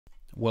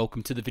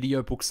Welcome to the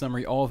video book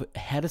summary of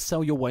How to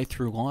Sell Your Way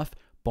Through Life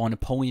by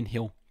Napoleon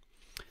Hill.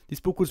 This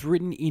book was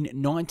written in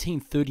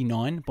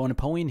 1939 by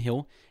Napoleon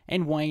Hill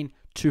and weighing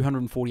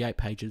 248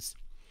 pages.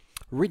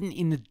 Written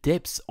in the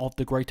depths of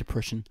the Great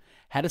Depression,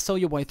 How to Sell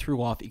Your Way Through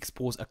Life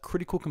explores a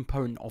critical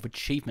component of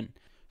achievement,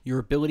 your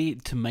ability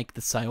to make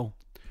the sale.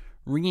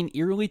 Ringing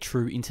eerily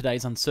true in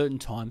today's uncertain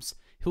times,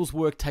 Hill's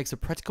work takes a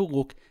practical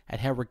look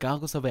at how,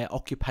 regardless of our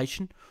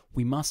occupation,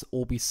 we must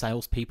all be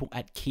salespeople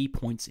at key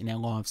points in our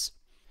lives.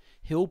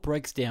 Hill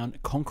breaks down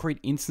concrete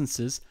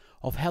instances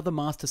of how the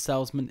master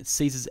salesman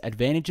seizes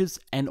advantages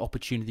and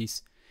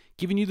opportunities,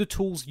 giving you the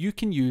tools you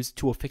can use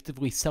to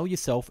effectively sell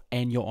yourself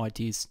and your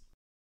ideas.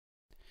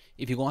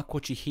 If you like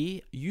what you hear,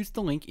 use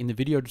the link in the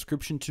video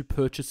description to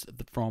purchase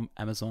from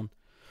Amazon.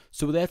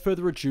 So without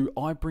further ado,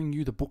 I bring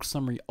you the book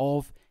summary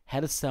of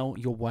How to Sell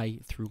Your Way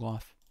Through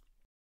Life.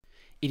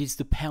 It is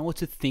the power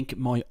to think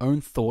my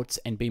own thoughts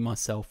and be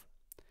myself.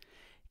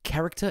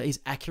 Character is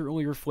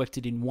accurately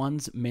reflected in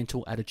one's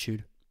mental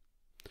attitude.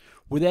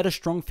 Without a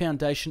strong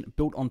foundation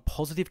built on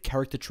positive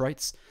character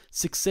traits,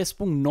 success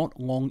will not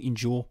long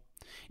endure.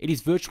 It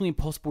is virtually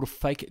impossible to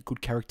fake good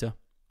character.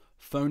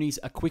 Phonies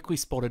are quickly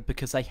spotted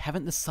because they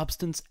haven't the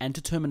substance and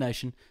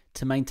determination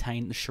to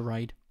maintain the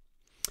charade.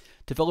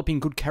 Developing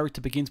good character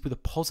begins with a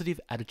positive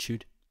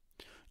attitude.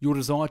 Your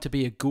desire to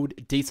be a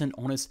good, decent,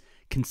 honest,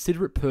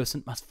 considerate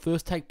person must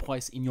first take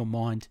place in your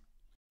mind.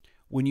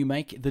 When you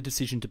make the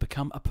decision to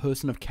become a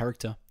person of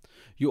character,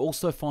 you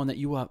also find that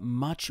you are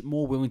much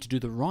more willing to do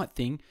the right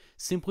thing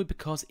simply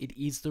because it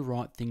is the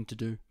right thing to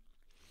do.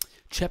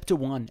 Chapter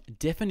 1.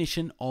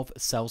 Definition of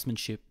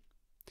Salesmanship.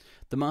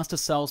 The master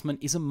salesman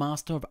is a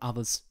master of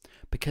others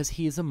because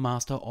he is a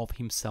master of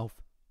himself.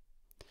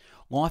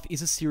 Life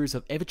is a series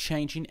of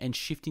ever-changing and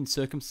shifting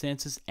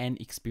circumstances and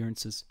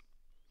experiences.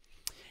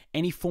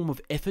 Any form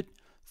of effort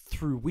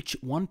through which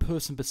one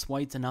person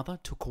persuades another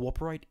to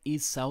cooperate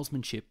is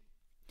salesmanship.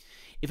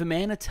 If a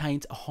man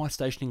attains a high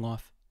station in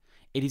life,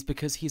 it is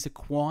because he has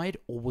acquired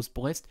or was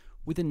blessed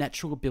with a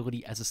natural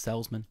ability as a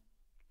salesman.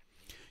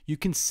 You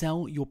can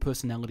sell your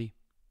personality.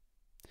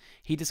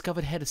 He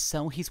discovered how to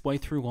sell his way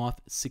through life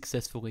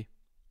successfully.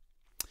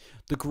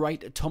 The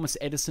great Thomas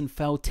Edison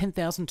failed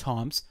 10,000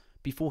 times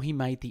before he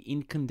made the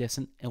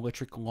incandescent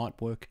electric light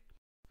work.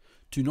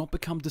 Do not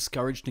become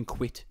discouraged and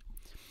quit.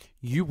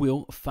 You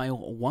will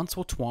fail once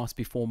or twice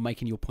before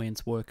making your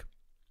plans work.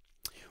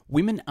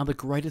 Women are the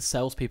greatest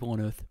salespeople on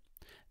earth.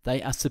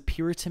 They are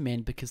superior to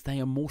men because they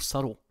are more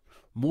subtle,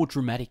 more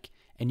dramatic,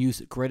 and use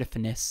greater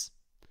finesse.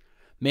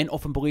 Men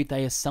often believe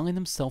they are selling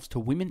themselves to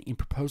women in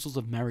proposals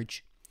of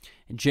marriage.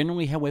 And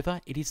generally,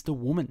 however, it is the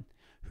woman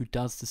who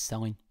does the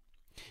selling.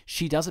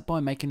 She does it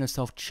by making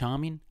herself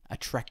charming,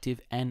 attractive,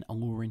 and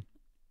alluring.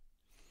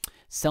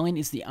 Selling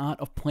is the art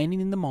of planting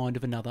in the mind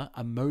of another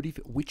a motive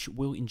which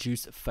will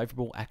induce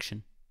favorable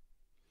action.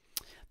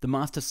 The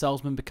master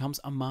salesman becomes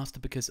a master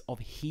because of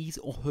his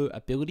or her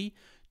ability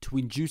to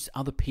induce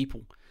other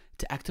people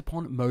to act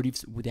upon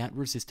motives without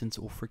resistance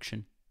or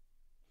friction.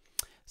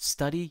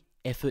 Study,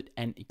 effort,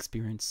 and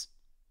experience.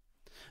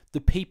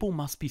 The people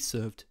must be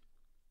served.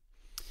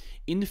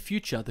 In the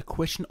future, the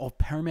question of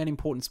paramount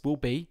importance will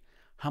be,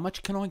 how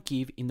much can I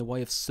give in the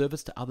way of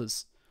service to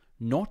others?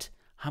 Not,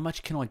 how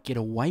much can I get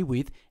away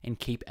with and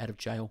keep out of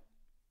jail?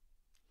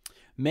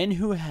 Men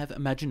who have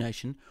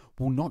imagination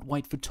will not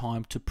wait for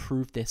time to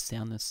prove their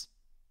soundness.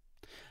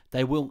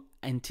 They will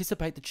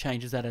anticipate the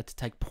changes that are to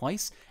take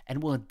place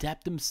and will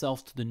adapt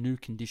themselves to the new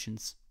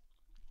conditions.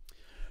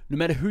 No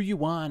matter who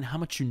you are and how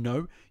much you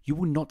know, you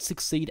will not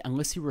succeed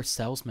unless you are a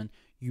salesman.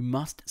 You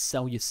must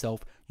sell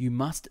yourself. You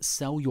must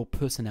sell your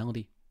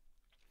personality.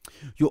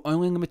 Your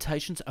only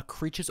limitations are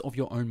creatures of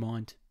your own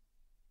mind.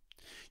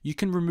 You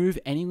can remove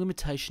any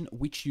limitation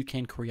which you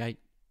can create.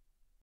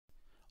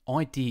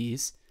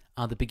 Ideas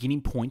are the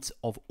beginning points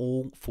of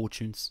all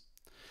fortunes.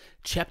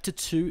 Chapter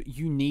 2.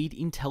 You need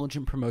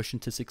intelligent promotion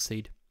to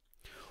succeed.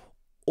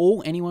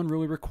 All anyone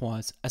really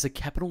requires as a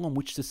capital on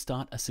which to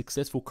start a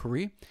successful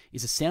career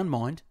is a sound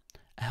mind,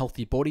 a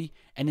healthy body,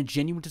 and a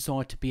genuine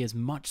desire to be as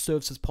much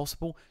service as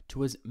possible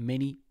to as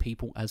many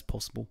people as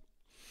possible.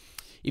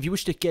 If you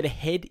wish to get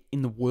ahead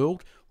in the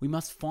world, we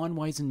must find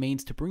ways and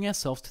means to bring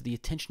ourselves to the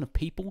attention of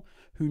people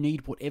who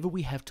need whatever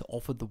we have to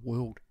offer the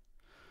world.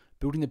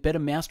 Building a better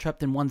mousetrap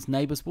than one's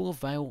neighbours will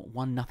avail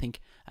one nothing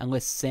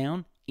unless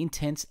sound,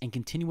 intense, and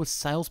continuous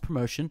sales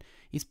promotion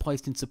is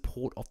placed in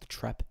support of the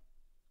trap.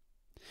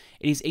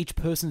 It is each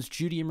person's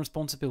duty and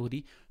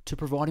responsibility to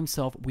provide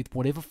himself with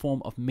whatever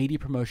form of media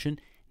promotion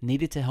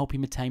needed to help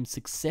him attain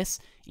success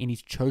in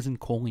his chosen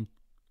calling.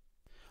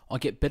 I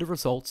get better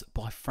results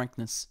by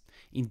frankness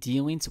in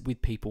dealings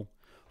with people,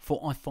 for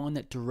I find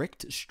that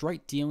direct,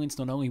 straight dealings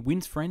not only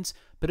wins friends,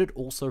 but it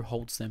also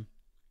holds them.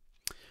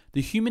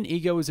 The human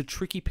ego is a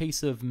tricky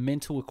piece of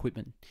mental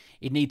equipment.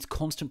 It needs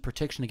constant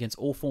protection against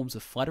all forms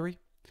of flattery,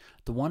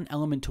 the one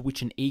element to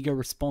which an ego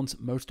responds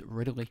most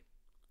readily.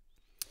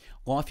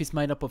 Life is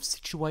made up of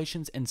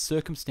situations and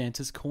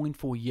circumstances calling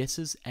for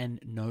yeses and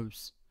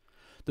nos.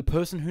 The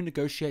person who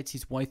negotiates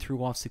his way through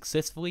life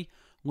successfully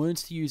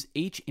learns to use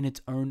each in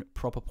its own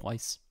proper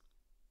place.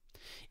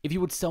 If you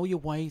would sell your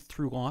way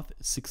through life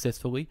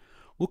successfully,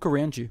 look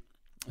around you.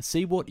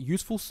 See what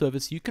useful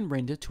service you can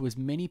render to as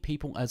many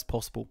people as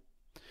possible.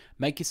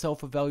 Make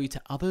yourself of value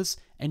to others,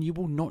 and you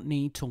will not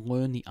need to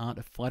learn the art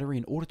of flattery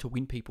in order to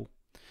win people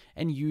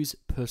and use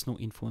personal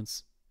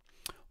influence.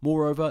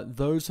 Moreover,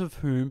 those of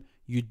whom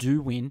you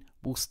do win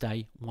will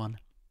stay won.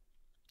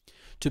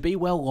 To be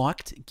well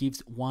liked gives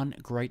one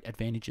great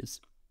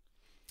advantages.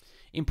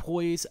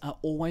 Employees are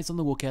always on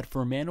the lookout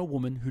for a man or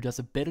woman who does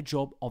a better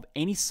job of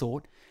any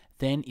sort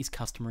than is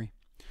customary,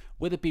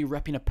 whether it be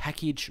wrapping a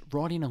package,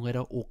 writing a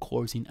letter, or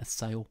closing a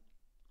sale.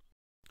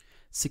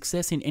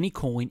 Success in any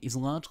calling is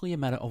largely a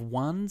matter of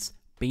one's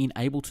being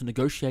able to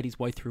negotiate his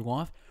way through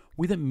life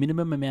with a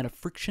minimum amount of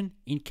friction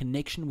in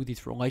connection with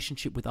his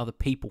relationship with other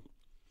people.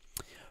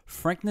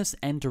 Frankness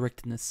and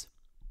directness.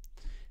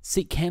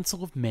 Seek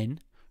counsel of men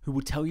who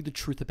will tell you the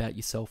truth about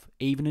yourself,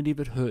 even if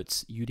it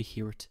hurts you to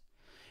hear it.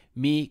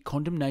 Mere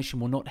condemnation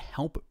will not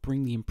help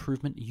bring the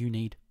improvement you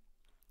need.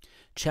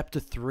 Chapter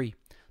 3.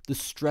 The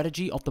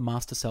strategy of the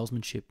master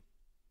salesmanship.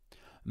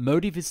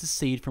 Motive is the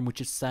seed from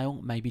which a sale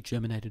may be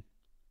germinated.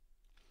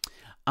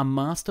 A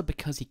master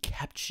because he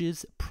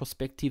captures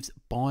prospective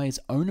buyers'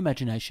 own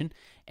imagination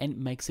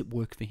and makes it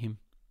work for him.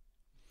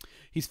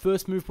 His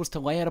first move was to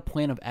lay out a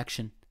plan of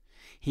action.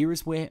 Here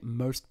is where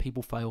most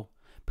people fail,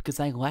 because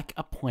they lack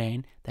a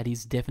plan that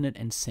is definite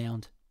and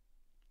sound.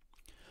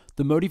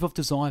 The motive of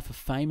desire for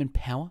fame and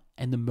power,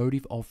 and the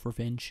motive of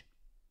revenge.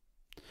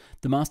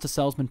 The master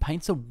salesman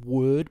paints a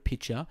word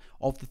picture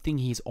of the thing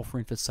he is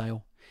offering for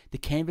sale, the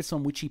canvas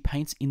on which he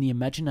paints in the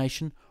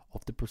imagination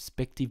of the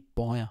prospective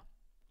buyer.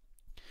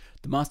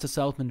 The master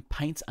salesman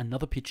paints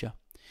another picture.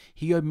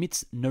 He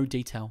omits no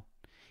detail.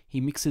 He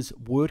mixes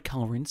word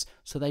colorings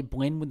so they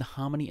blend with the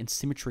harmony and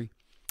symmetry,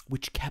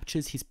 which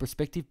captures his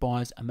prospective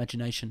buyer's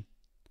imagination.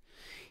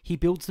 He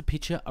builds the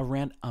picture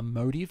around a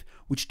motive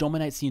which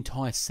dominates the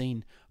entire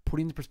scene,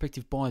 putting the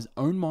prospective buyer's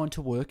own mind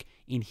to work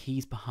in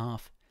his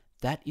behalf.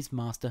 That is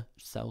master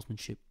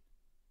salesmanship.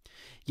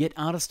 Yet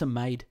artists are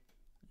made,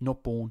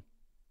 not born.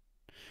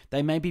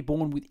 They may be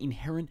born with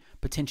inherent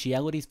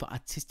potentialities for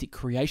artistic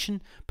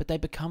creation, but they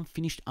become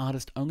finished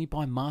artists only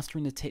by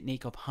mastering the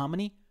technique of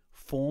harmony,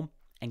 form,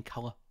 and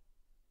color.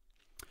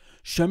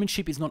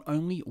 Showmanship is not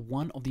only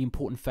one of the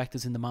important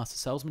factors in the master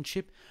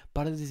salesmanship,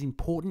 but it is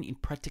important in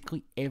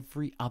practically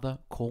every other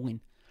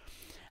calling.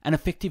 An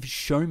effective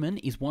showman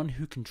is one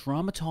who can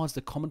dramatize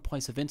the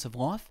commonplace events of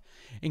life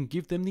and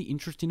give them the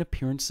interesting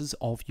appearances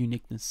of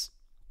uniqueness.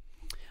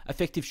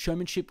 Effective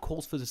showmanship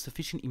calls for the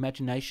sufficient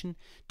imagination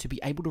to be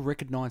able to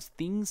recognize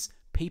things,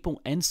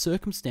 people, and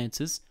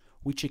circumstances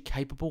which are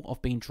capable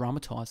of being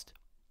dramatized.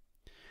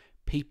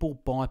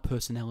 People buy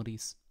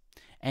personalities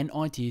and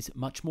ideas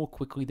much more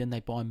quickly than they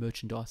buy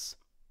merchandise.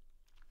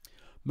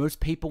 Most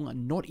people are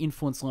not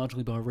influenced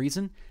largely by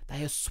reason,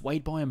 they are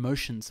swayed by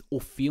emotions or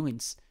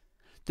feelings.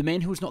 The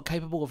man who is not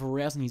capable of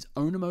arousing his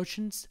own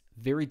emotions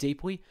very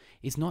deeply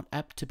is not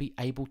apt to be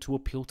able to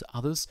appeal to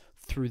others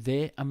through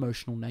their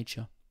emotional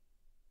nature.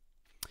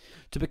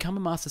 To become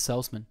a master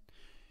salesman,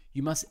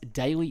 you must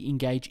daily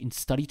engage in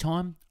study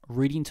time,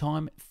 reading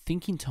time,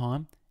 thinking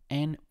time,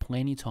 and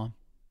planning time.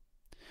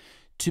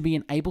 To be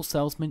an able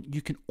salesman,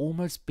 you can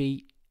almost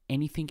be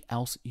anything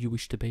else you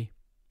wish to be.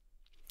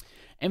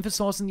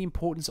 Emphasizing the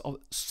importance of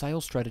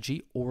sales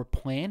strategy or a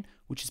plan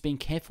which has been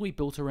carefully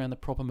built around the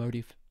proper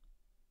motive.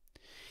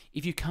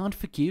 If you can't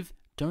forgive,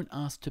 don't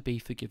ask to be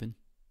forgiven.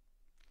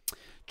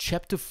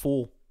 Chapter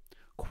 4.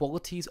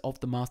 Qualities of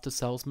the master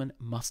salesman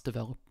must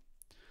develop.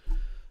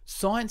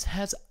 Science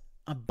has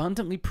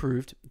abundantly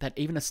proved that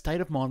even a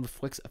state of mind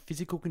reflects a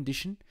physical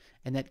condition,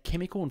 and that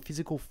chemical and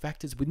physical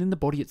factors within the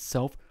body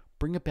itself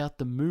bring about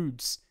the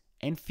moods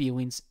and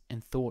feelings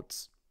and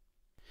thoughts.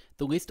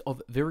 The list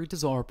of very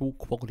desirable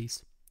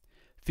qualities: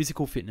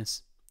 physical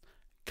fitness,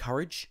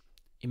 courage,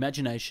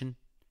 imagination,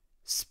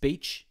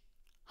 speech,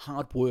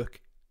 hard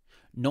work,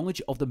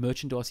 knowledge of the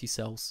merchandise he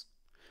sells,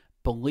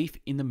 belief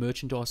in the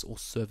merchandise or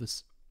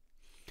service,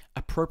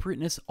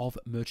 appropriateness of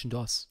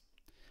merchandise,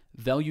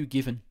 value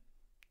given,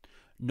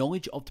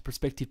 knowledge of the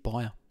prospective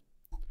buyer,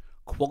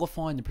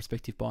 qualifying the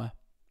prospective buyer,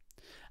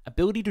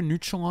 ability to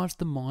neutralize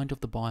the mind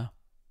of the buyer,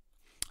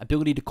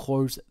 ability to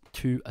close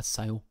to a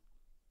sale,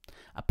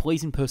 a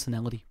pleasing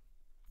personality,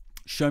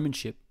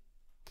 showmanship,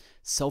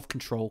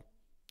 self-control,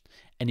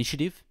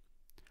 initiative,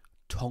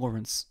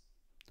 tolerance,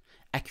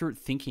 accurate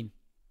thinking,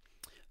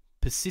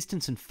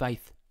 persistence and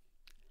faith,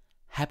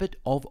 habit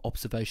of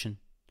observation,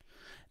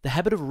 the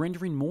habit of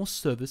rendering more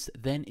service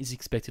than is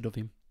expected of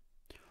him,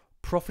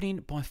 profiting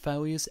by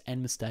failures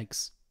and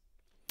mistakes,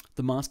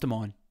 the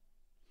mastermind,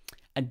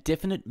 a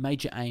definite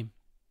major aim,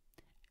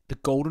 the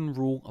golden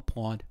rule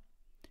applied,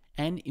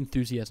 and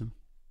enthusiasm.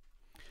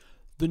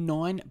 The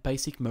 9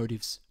 basic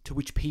motives to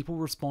which people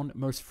respond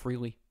most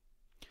freely: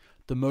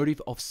 the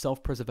motive of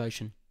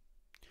self-preservation,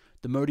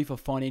 the motive of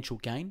financial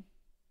gain,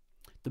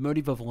 the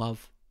motive of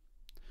love,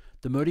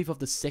 the motive of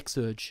the sex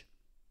urge,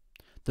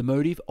 the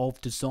motive of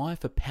desire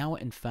for power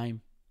and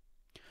fame,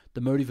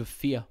 the motive of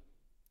fear,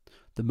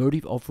 the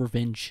motive of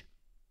revenge,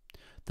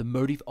 the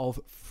motive of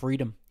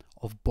freedom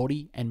of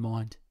body and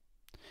mind,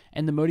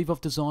 and the motive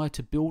of desire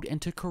to build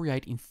and to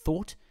create in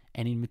thought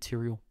and in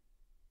material.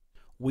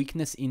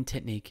 Weakness in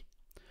technique,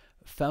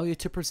 failure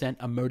to present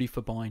a motive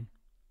for buying,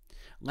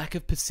 lack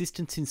of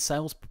persistence in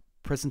sales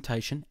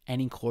presentation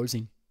and in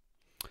closing,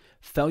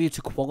 failure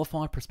to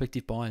qualify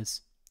prospective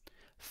buyers,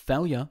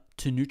 failure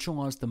to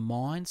neutralize the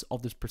minds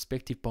of the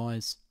prospective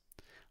buyers,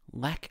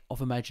 lack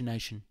of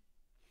imagination,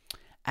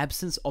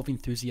 absence of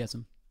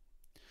enthusiasm.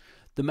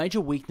 The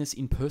major weakness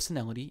in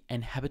personality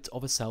and habits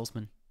of a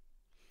salesman.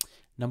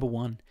 Number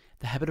 1,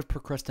 the habit of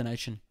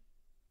procrastination.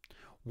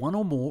 One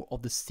or more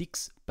of the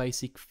 6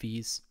 basic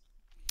fears.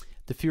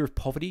 The fear of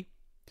poverty,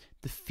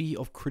 the fear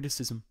of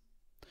criticism,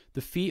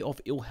 the fear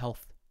of ill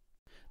health,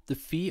 the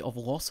fear of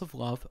loss of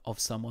love of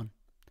someone,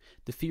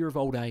 the fear of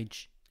old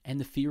age, and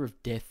the fear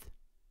of death.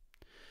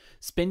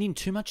 Spending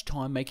too much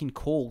time making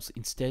calls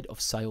instead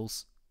of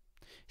sales.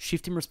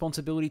 Shifting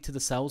responsibility to the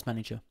sales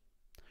manager.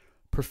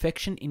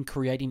 Perfection in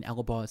creating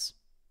alibis.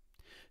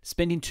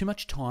 Spending too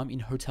much time in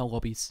hotel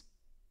lobbies.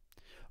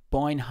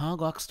 Buying hard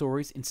luck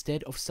stories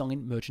instead of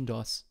selling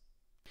merchandise.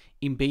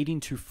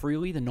 Embedding too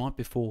freely the night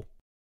before.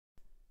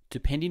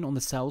 Depending on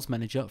the sales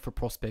manager for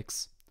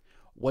prospects.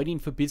 Waiting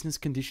for business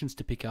conditions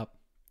to pick up.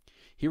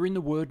 Hearing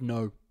the word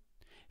no.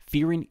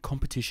 Fearing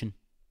competition.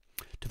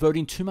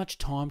 Devoting too much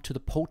time to the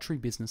poultry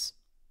business.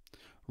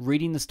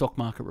 Reading the stock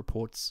market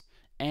reports.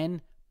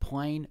 And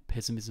plain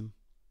pessimism.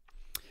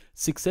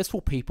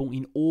 Successful people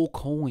in all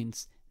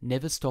callings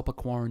never stop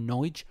acquiring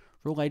knowledge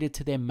related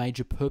to their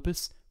major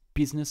purpose,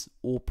 business,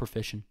 or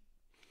profession.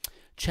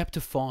 Chapter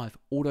 5,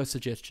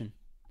 Autosuggestion.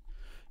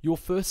 Your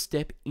first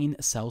step in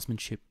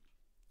salesmanship.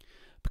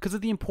 Because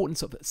of the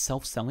importance of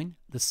self-selling,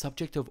 the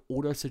subject of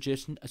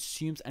autosuggestion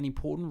assumes an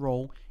important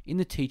role in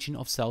the teaching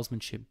of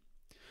salesmanship.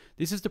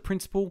 This is the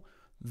principle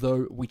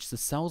through which the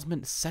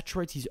salesman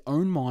saturates his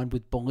own mind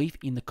with belief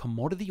in the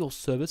commodity or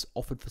service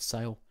offered for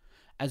sale,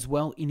 as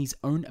well in his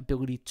own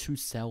ability to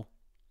sell.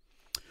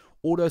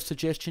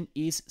 Autosuggestion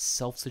is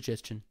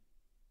self-suggestion.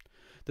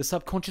 The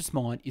subconscious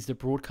mind is the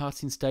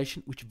broadcasting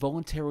station which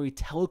voluntarily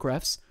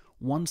telegraphs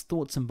one's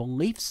thoughts and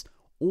beliefs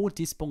or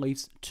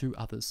disbeliefs to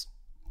others.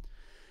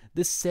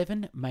 The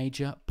 7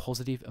 major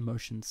positive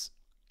emotions.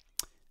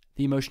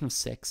 The emotion of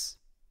sex,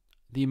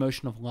 the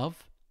emotion of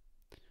love,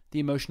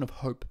 the emotion of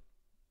hope,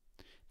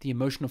 the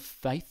emotion of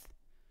faith,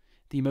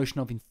 the emotion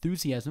of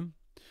enthusiasm,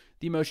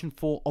 the emotion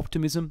for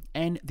optimism,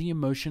 and the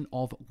emotion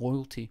of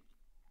loyalty.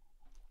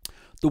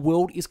 The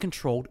world is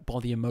controlled by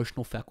the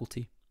emotional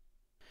faculty.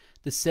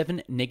 The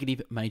 7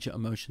 negative major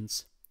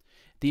emotions.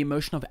 The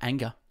emotion of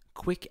anger,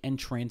 quick and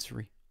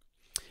transitory.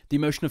 The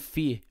emotion of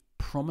fear,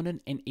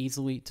 prominent and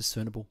easily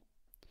discernible.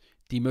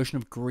 The emotion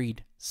of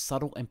greed,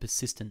 subtle and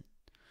persistent.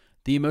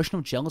 The emotion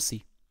of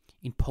jealousy,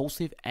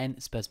 impulsive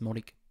and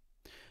spasmodic.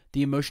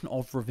 The emotion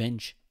of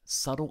revenge,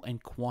 subtle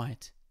and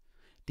quiet.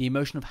 The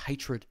emotion of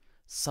hatred,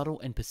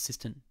 subtle and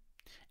persistent.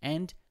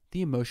 And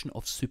the emotion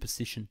of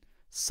superstition,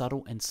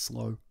 subtle and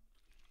slow.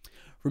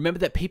 Remember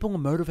that people are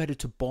motivated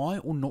to buy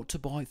or not to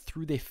buy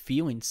through their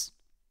feelings.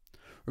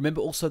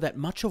 Remember also that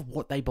much of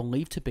what they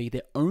believe to be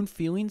their own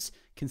feelings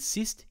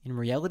consist, in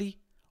reality,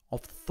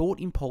 of thought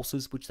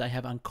impulses which they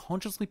have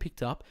unconsciously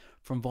picked up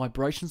from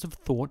vibrations of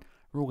thought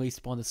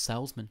released by the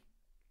salesman.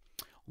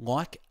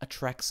 Like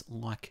attracts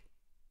like.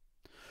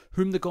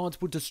 Whom the gods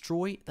would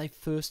destroy, they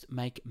first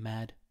make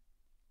mad.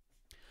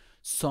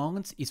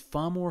 Silence is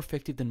far more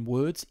effective than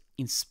words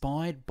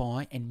inspired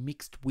by and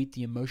mixed with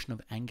the emotion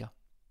of anger.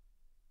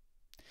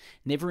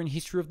 Never in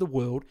history of the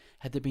world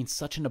had there been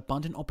such an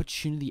abundant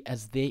opportunity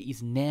as there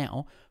is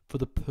now for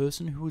the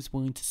person who is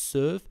willing to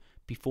serve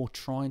before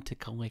trying to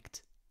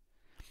collect.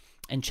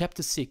 And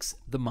chapter 6,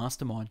 the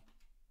mastermind.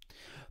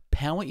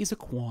 Power is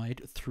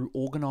acquired through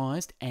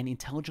organized and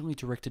intelligently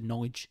directed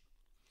knowledge.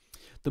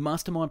 The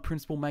mastermind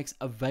principle makes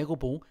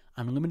available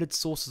unlimited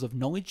sources of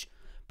knowledge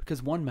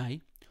because one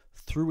may,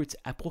 through its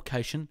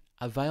application,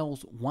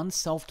 avails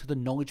oneself to the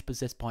knowledge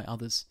possessed by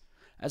others,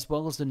 as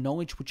well as the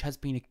knowledge which has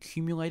been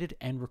accumulated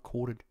and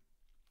recorded.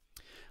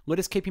 Let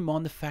us keep in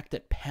mind the fact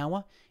that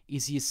power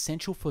is the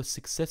essential for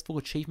successful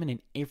achievement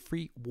in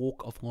every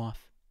walk of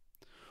life.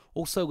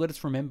 Also, let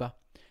us remember,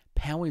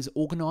 power is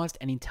organized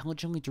and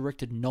intelligently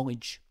directed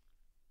knowledge.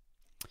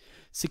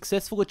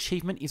 Successful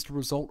achievement is the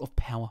result of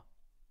power.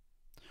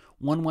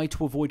 One way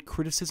to avoid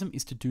criticism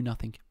is to do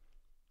nothing.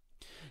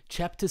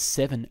 Chapter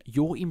 7,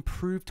 Your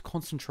Improved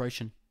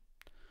Concentration.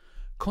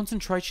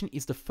 Concentration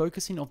is the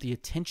focusing of the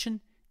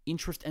attention,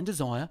 interest, and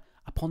desire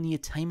upon the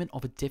attainment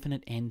of a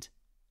definite end.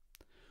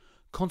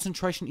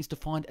 Concentration is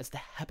defined as the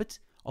habit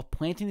of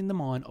planting in the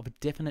mind of a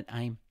definite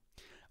aim,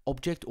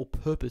 object, or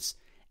purpose,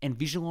 and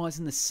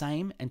visualizing the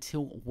same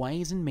until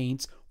ways and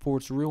means for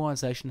its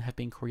realization have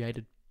been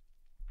created.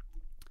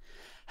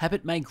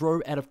 Habit may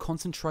grow out of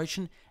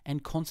concentration,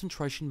 and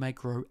concentration may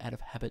grow out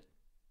of habit.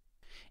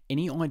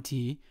 Any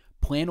idea,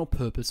 plan or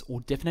purpose, or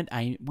definite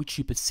aim which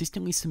you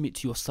persistently submit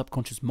to your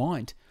subconscious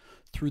mind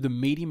through the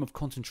medium of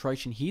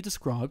concentration here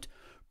described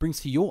brings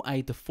to your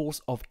aid the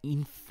force of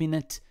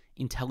infinite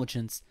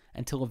intelligence,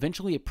 until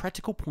eventually a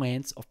practical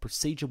plans of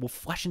procedure will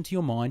flash into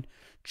your mind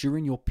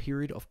during your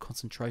period of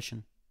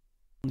concentration.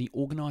 The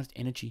organized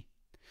energy.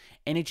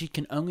 Energy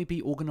can only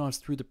be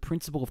organized through the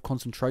principle of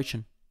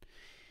concentration.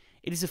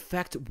 It is a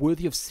fact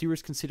worthy of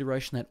serious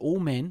consideration that all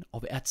men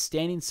of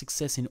outstanding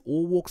success in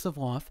all walks of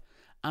life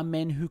are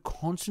men who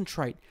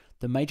concentrate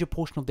the major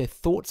portion of their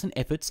thoughts and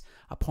efforts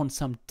upon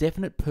some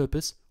definite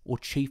purpose or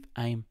chief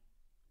aim.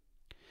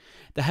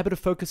 The habit of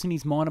focusing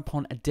his mind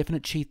upon a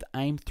definite chief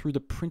aim through the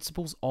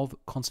principles of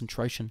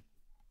concentration.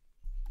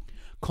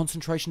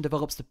 Concentration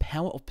develops the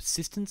power of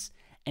persistence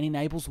and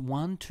enables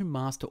one to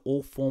master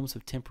all forms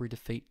of temporary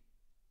defeat.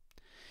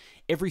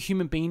 Every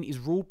human being is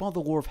ruled by the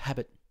law of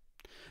habit.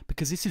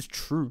 Because this is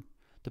true,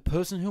 the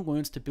person who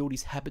learns to build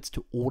his habits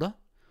to order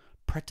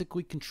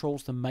practically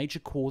controls the major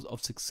cause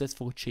of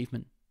successful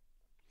achievement.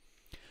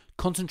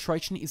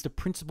 Concentration is the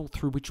principle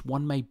through which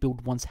one may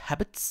build one's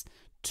habits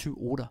to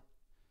order.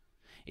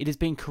 It has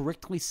been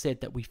correctly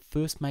said that we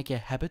first make our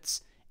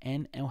habits,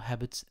 and our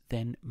habits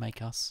then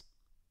make us.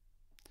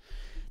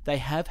 They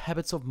have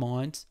habits of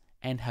mind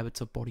and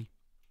habits of body.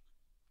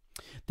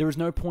 There is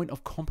no point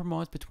of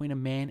compromise between a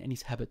man and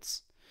his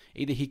habits.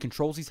 Either he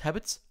controls his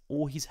habits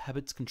or his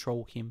habits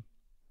control him.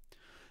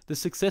 The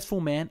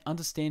successful man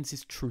understands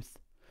this truth,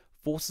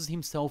 forces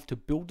himself to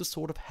build the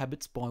sort of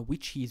habits by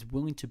which he is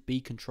willing to be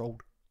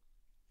controlled.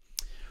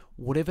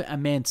 Whatever a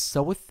man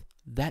soweth,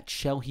 that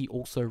shall he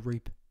also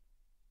reap.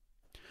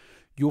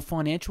 Your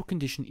financial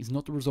condition is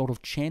not the result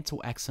of chance or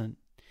accident.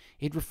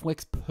 It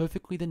reflects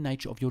perfectly the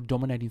nature of your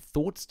dominating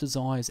thoughts,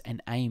 desires,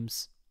 and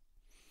aims.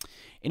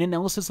 In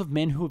analysis of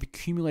men who have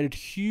accumulated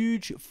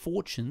huge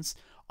fortunes,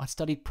 I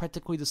studied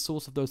practically the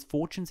source of those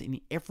fortunes, and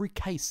in every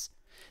case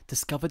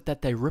discovered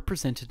that they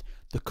represented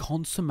the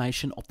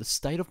consummation of the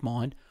state of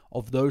mind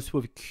of those who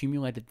have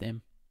accumulated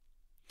them,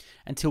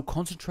 until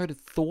concentrated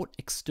thought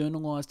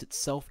externalized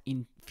itself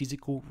in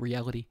physical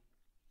reality.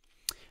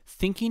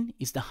 Thinking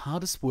is the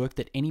hardest work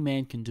that any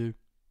man can do.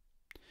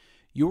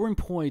 Your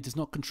employer does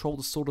not control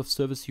the sort of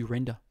service you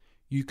render.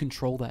 You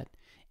control that,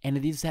 and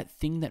it is that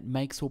thing that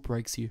makes or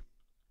breaks you.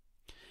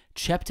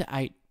 Chapter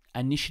 8,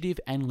 Initiative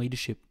and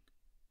Leadership.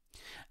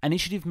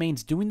 Initiative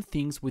means doing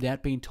things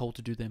without being told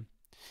to do them.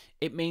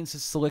 It means the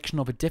selection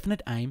of a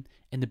definite aim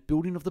and the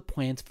building of the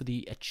plans for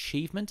the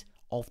achievement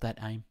of that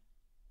aim.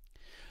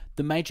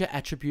 The major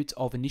attributes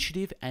of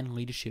initiative and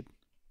leadership.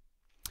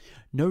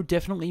 Know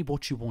definitely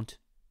what you want.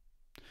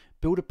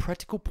 Build a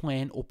practical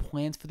plan or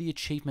plans for the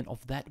achievement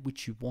of that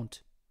which you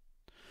want.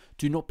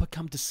 Do not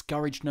become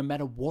discouraged no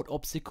matter what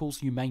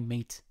obstacles you may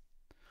meet.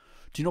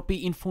 Do not be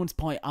influenced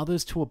by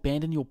others to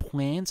abandon your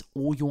plans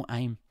or your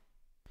aim.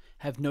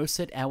 Have no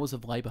set hours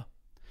of labor.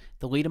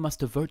 The leader must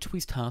devote to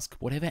his task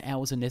whatever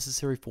hours are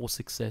necessary for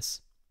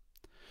success.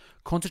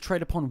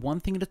 Concentrate upon one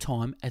thing at a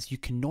time, as you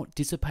cannot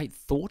dissipate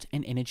thought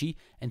and energy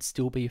and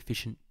still be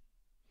efficient.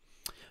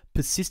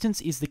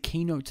 Persistence is the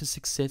keynote to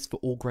success for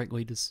all great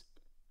leaders.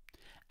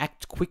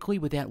 Act quickly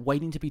without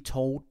waiting to be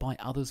told by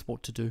others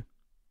what to do.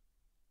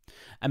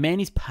 A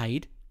man is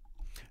paid,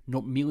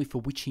 not merely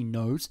for which he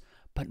knows,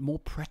 but more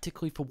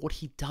practically for what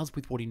he does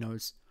with what he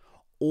knows,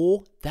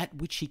 or that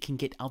which he can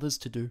get others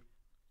to do.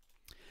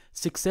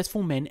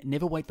 Successful men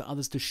never wait for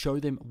others to show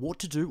them what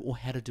to do or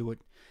how to do it.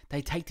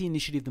 They take the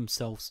initiative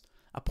themselves,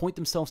 appoint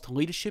themselves to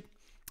leadership,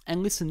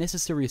 enlist the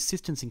necessary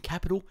assistance in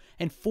capital,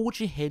 and forge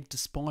ahead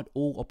despite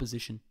all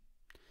opposition.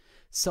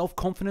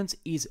 Self-confidence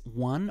is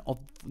one of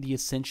the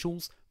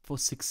essentials for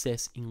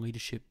success in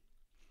leadership.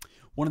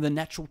 One of the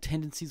natural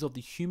tendencies of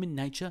the human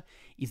nature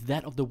is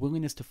that of the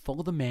willingness to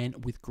follow the man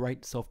with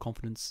great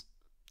self-confidence.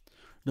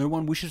 No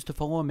one wishes to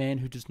follow a man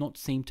who does not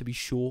seem to be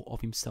sure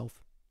of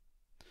himself.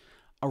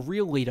 A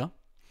real leader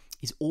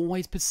is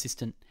always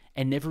persistent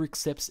and never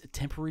accepts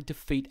temporary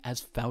defeat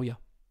as failure.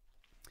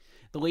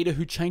 The leader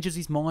who changes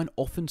his mind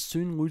often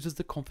soon loses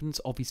the confidence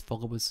of his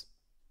followers.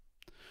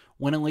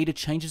 When a leader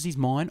changes his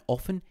mind,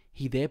 often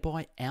he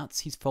thereby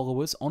outs his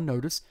followers on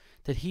notice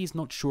that he is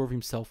not sure of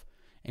himself,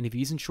 and if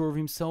he isn't sure of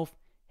himself,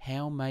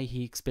 how may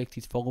he expect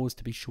his followers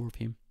to be sure of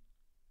him?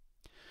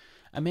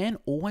 A man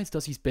always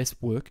does his best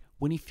work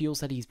when he feels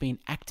that he has been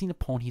acting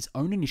upon his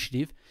own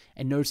initiative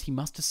and knows he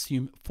must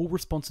assume full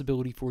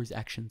responsibility for his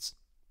actions.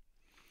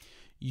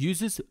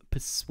 Uses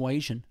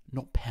persuasion,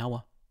 not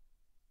power.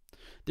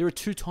 There are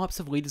two types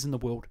of leaders in the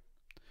world.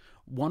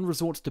 One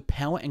resorts to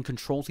power and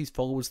controls his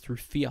followers through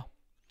fear.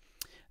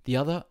 The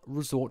other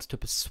resorts to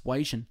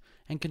persuasion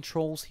and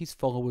controls his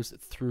followers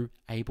through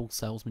able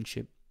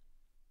salesmanship.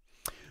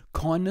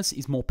 Kindness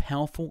is more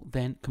powerful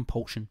than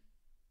compulsion.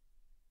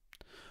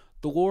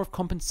 The law of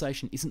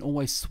compensation isn't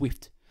always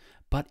swift,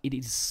 but it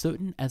is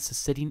certain as the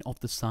setting of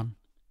the sun.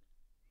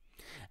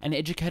 An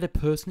educated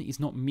person is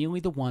not merely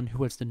the one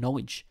who has the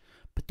knowledge,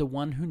 but the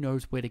one who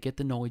knows where to get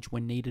the knowledge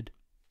when needed.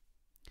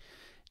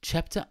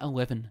 Chapter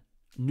 11.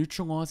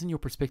 Neutralizing your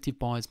prospective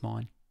buyer's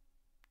mind.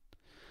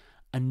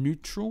 A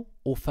neutral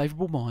or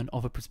favorable mind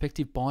of a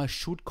prospective buyer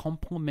should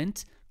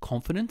complement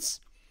confidence,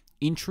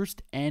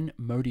 interest, and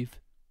motive.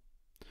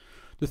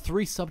 The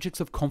three subjects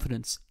of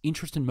confidence,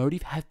 interest, and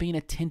motive have been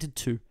attended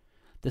to.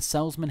 the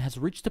salesman has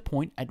reached the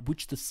point at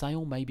which the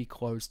sale may be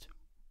closed.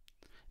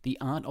 The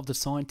art of the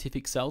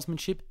scientific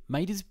salesmanship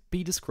may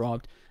be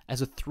described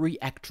as a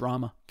 3-act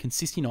drama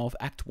consisting of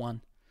Act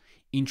 1,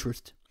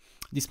 interest.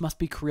 This must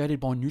be created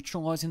by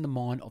neutralizing the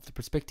mind of the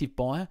prospective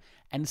buyer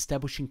and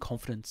establishing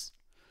confidence.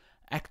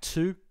 Act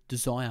 2,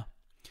 desire.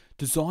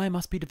 Desire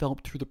must be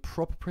developed through the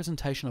proper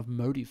presentation of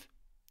motive.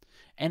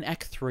 And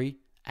Act 3,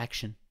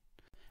 action.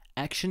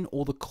 Action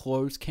or the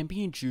close can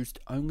be induced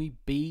only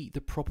by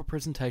the proper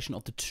presentation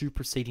of the 2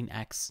 preceding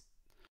acts.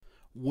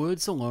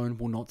 Words alone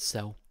will not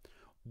sell.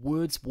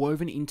 Words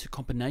woven into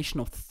combination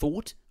of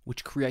thought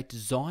which create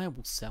desire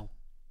will sell.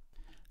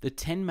 The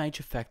 10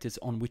 major factors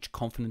on which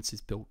confidence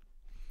is built.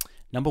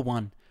 Number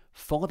 1,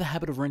 follow the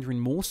habit of rendering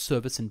more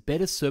service and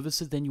better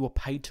services than you are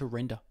paid to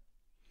render.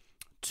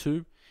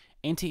 2,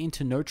 enter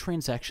into no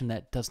transaction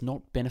that does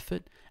not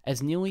benefit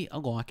as nearly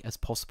alike as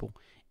possible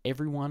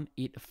everyone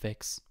it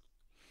affects.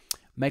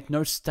 Make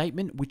no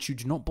statement which you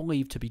do not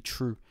believe to be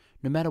true,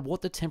 no matter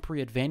what the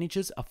temporary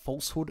advantages a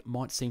falsehood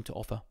might seem to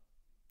offer.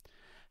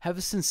 Have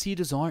a sincere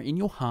desire in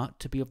your heart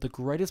to be of the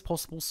greatest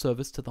possible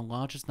service to the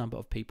largest number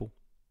of people.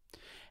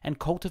 And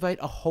cultivate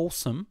a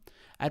wholesome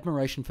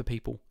admiration for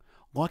people.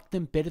 Like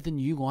them better than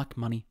you like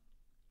money.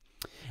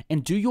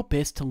 And do your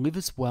best to live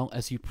as well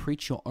as you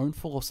preach your own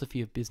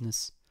philosophy of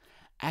business.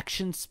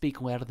 Actions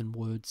speak louder than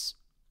words.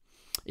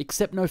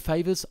 Accept no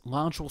favors,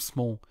 large or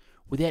small,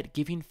 without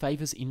giving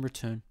favors in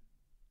return.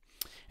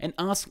 And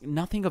ask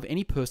nothing of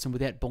any person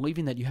without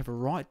believing that you have a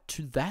right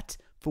to that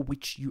for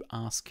which you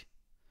ask.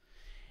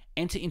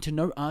 Enter into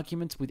no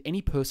arguments with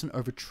any person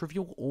over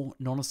trivial or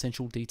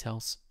non-essential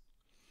details.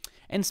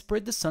 And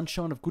spread the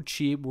sunshine of good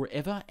cheer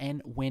wherever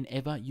and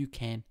whenever you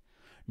can.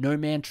 No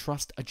man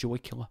trust a joy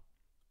killer.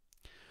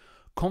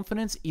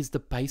 Confidence is the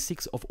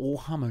basics of all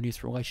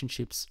harmonious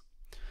relationships.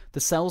 The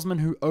salesman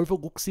who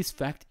overlooks this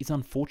fact is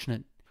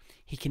unfortunate.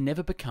 He can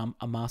never become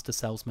a master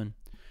salesman.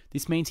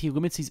 This means he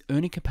limits his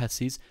earning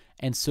capacities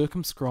and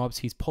circumscribes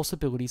his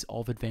possibilities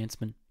of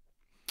advancement.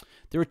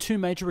 There are 2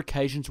 major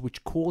occasions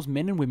which cause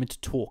men and women to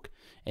talk,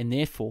 and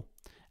therefore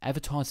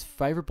advertise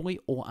favourably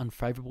or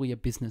unfavourably a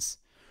business,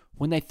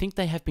 when they think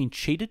they have been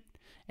cheated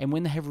and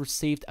when they have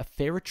received a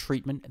fairer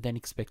treatment than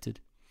expected.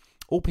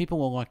 All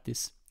people are like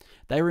this.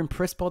 They are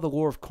impressed by the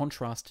law of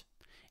contrast.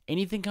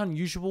 Anything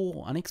unusual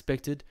or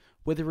unexpected,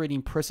 whether it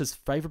impresses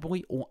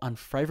favourably or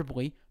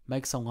unfavourably,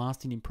 makes a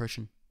lasting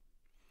impression.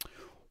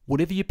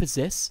 Whatever you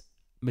possess,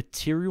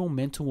 material,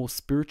 mental or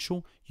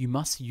spiritual, you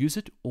must use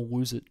it or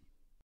lose it.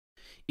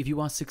 If you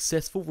are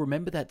successful,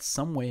 remember that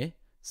somewhere,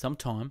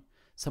 sometime,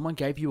 someone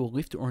gave you a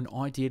lift or an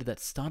idea that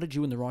started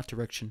you in the right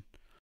direction.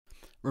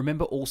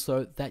 Remember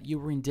also that you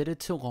were indebted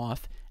to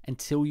life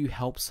until you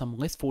helped some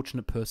less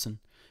fortunate person,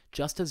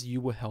 just as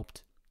you were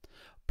helped.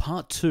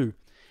 Part 2.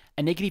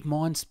 A negative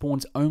mind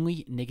spawns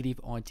only negative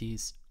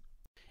ideas.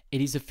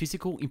 It is a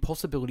physical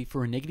impossibility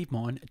for a negative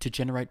mind to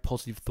generate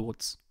positive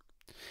thoughts.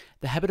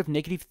 The habit of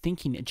negative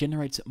thinking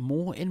generates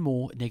more and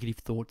more negative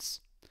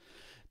thoughts.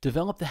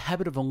 Develop the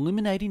habit of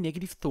eliminating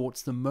negative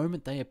thoughts the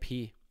moment they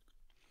appear.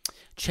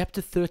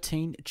 Chapter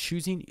 13,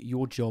 Choosing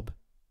Your Job.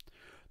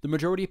 The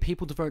majority of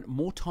people devote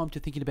more time to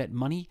thinking about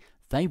money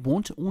they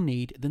want or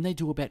need than they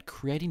do about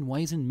creating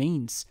ways and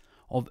means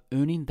of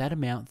earning that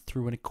amount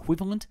through an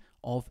equivalent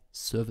of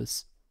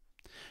service.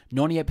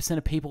 98%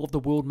 of people of the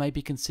world may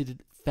be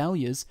considered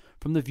failures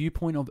from the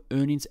viewpoint of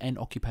earnings and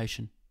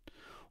occupation.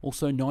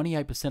 Also,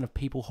 98% of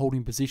people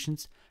holding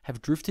positions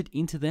have drifted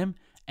into them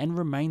and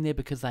remain there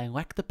because they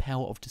lack the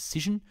power of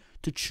decision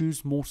to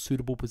choose more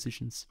suitable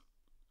positions.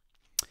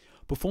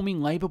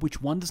 Performing labour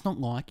which one does not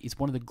like is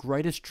one of the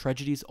greatest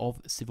tragedies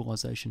of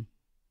civilization.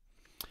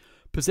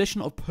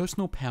 Possession of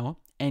personal power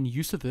and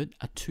use of it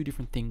are 2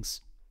 different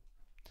things.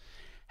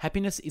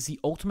 Happiness is the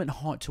ultimate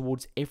height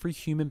towards every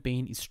human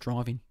being is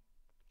striving.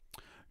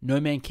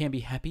 No man can be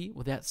happy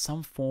without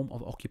some form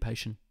of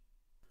occupation.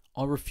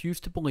 I refuse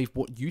to believe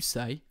what you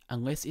say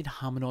unless it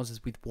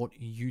harmonizes with what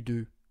you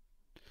do.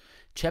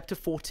 Chapter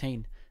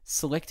 14.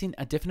 Selecting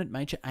a definite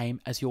major aim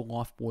as your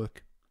life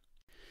work.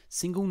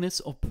 Singleness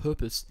of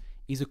purpose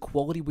is a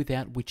quality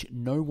without which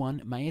no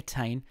one may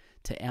attain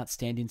to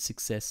outstanding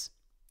success.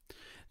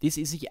 This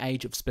is the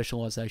age of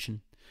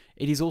specialization.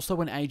 It is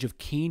also an age of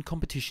keen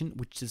competition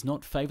which does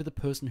not favor the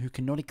person who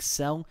cannot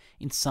excel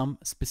in some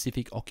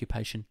specific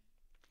occupation.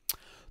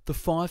 The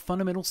 5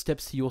 fundamental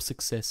steps to your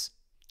success.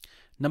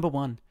 Number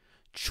 1.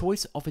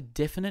 Choice of a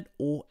definite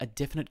or a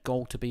definite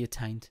goal to be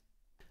attained.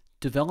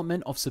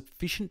 Development of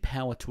sufficient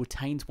power to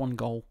attain one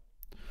goal.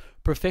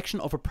 Perfection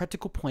of a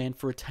practical plan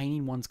for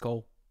attaining one's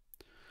goal.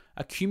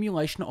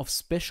 Accumulation of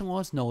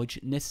specialized knowledge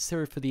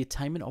necessary for the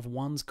attainment of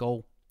one's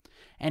goal.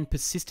 And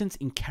persistence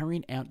in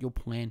carrying out your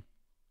plan.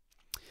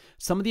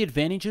 Some of the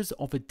advantages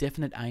of a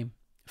definite aim.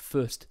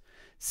 First,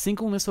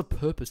 singleness of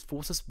purpose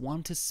forces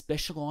one to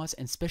specialize,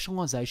 and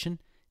specialization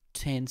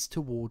tends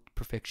toward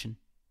perfection.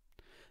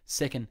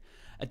 Second,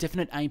 a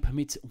definite aim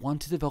permits one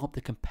to develop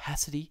the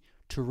capacity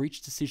to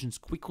reach decisions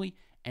quickly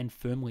and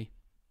firmly.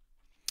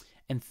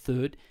 And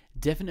third,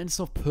 definiteness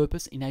of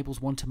purpose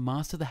enables one to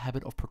master the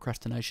habit of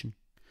procrastination.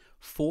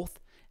 Fourth,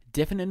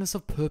 definiteness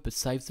of purpose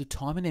saves the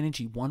time and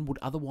energy one would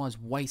otherwise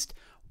waste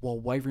while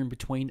wavering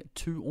between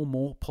two or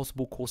more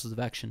possible courses of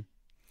action.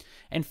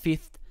 And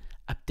fifth,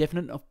 a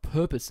definiteness of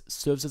purpose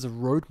serves as a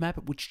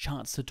roadmap which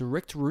charts the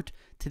direct route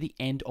to the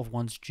end of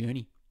one's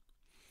journey.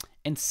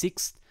 And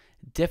sixth,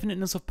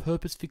 definiteness of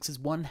purpose fixes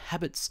one's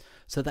habits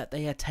so that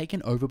they are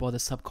taken over by the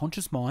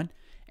subconscious mind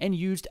and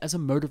used as a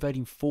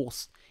motivating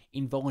force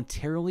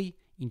involuntarily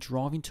in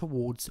driving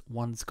towards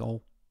one's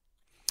goal.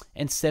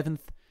 And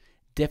seventh,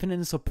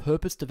 definiteness of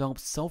purpose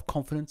develops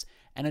self-confidence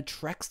and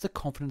attracts the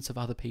confidence of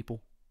other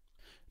people.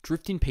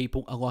 Drifting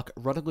people are like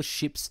rudderless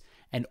ships,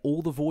 and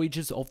all the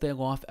voyages of their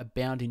life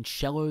abound in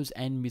shallows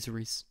and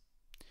miseries.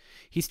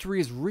 History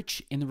is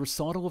rich in the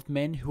recital of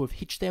men who have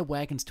hitched their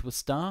wagons to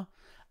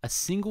a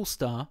single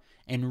star,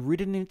 and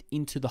ridden it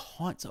into the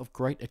heights of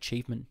great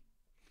achievement.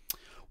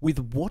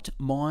 With what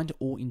mind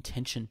or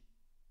intention?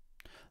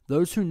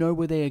 Those who know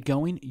where they are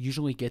going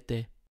usually get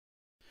there.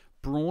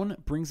 Brawn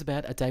brings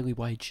about a daily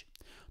wage.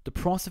 The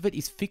price of it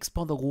is fixed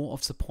by the law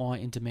of supply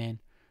and demand.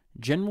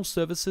 General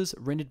services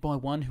rendered by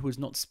one who is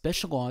not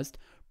specialized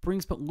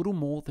brings but little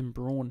more than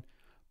brawn.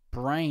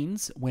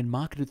 Brains, when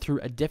marketed through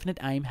a definite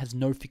aim, has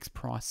no fixed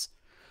price.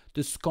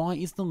 The sky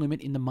is the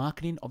limit in the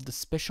marketing of the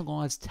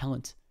specialized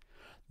talent.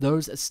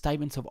 Those are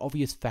statements of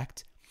obvious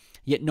fact,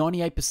 yet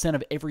 98%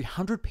 of every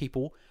 100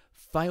 people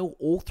fail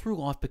all through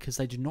life because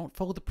they do not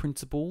follow the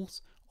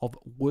principles of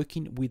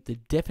working with the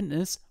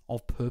definiteness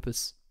of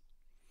purpose.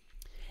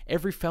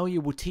 Every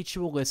failure will teach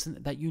you a lesson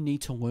that you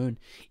need to learn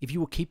if you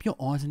will keep your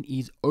eyes and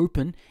ears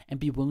open and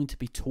be willing to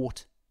be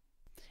taught.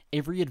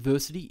 Every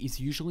adversity is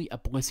usually a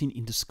blessing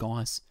in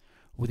disguise.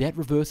 Without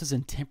reverses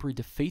and temporary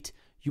defeat,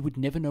 you would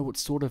never know what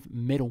sort of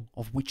metal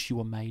of which you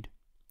are made.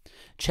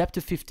 Chapter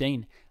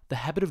 15, the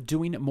habit of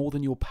doing more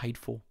than you're paid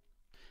for.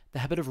 The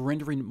habit of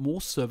rendering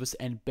more service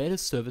and better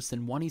service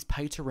than one is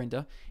paid to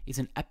render is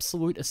an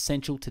absolute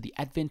essential to the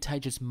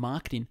advantageous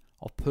marketing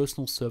of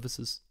personal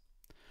services.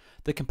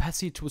 The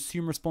capacity to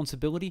assume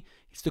responsibility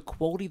is the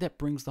quality that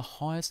brings the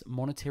highest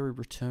monetary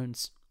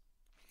returns.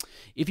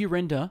 If you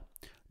render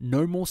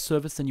no more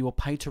service than you are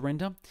paid to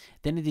render,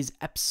 then it is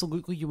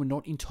absolutely you are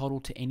not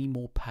entitled to any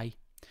more pay.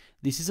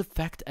 This is a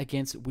fact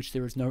against which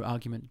there is no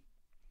argument.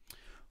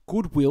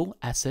 Goodwill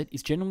asset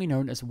is generally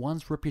known as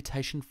one's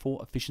reputation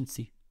for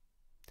efficiency.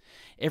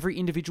 Every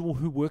individual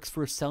who works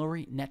for a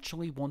salary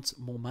naturally wants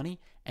more money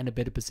and a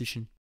better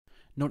position.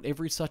 Not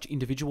every such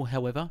individual,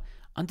 however,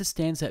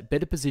 understands that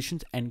better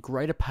positions and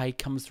greater pay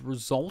come as a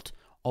result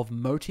of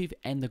motive,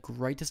 and the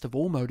greatest of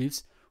all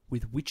motives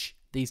with which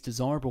these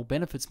desirable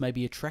benefits may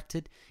be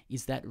attracted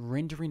is that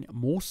rendering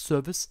more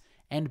service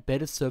and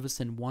better service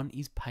than one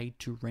is paid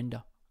to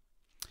render.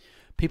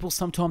 People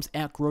sometimes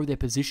outgrow their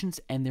positions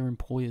and their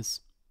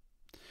employers.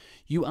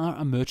 You are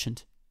a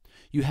merchant.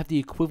 You have the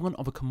equivalent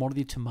of a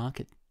commodity to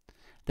market.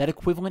 That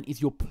equivalent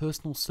is your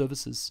personal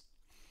services.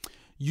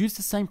 Use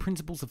the same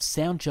principles of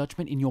sound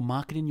judgment in your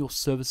marketing your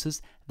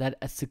services that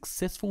a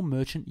successful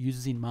merchant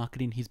uses in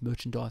marketing his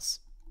merchandise.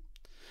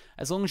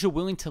 As long as you're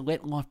willing to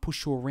let life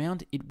push you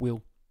around, it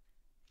will.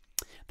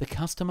 The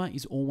customer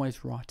is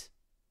always right.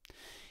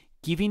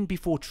 Give in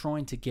before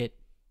trying to get.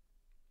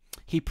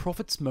 He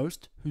profits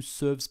most who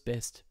serves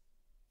best.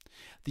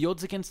 The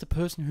odds against the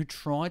person who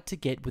tried to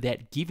get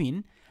without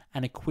giving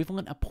an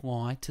equivalent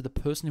apply to the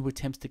person who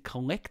attempts to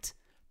collect,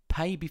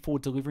 pay before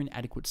delivering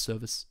adequate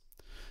service.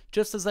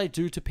 Just as they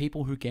do to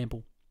people who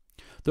gamble.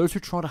 Those who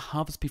try to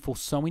harvest before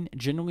sowing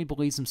generally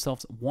believe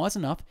themselves wise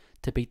enough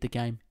to beat the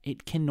game.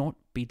 It cannot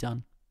be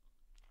done.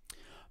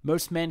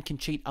 Most men can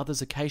cheat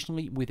others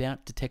occasionally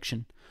without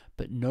detection,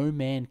 but no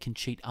man can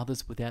cheat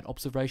others without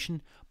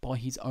observation by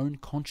his own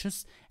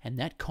conscience, and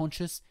that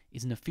conscience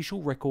is an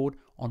official record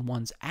on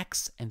one's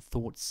acts and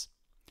thoughts.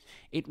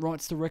 It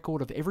writes the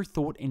record of every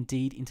thought and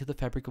deed into the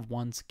fabric of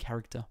one's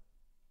character.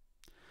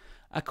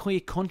 A clear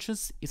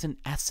conscience is an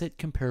asset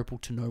comparable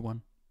to no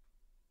one.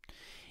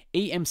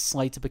 E.M.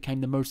 Slater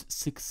became the most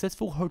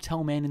successful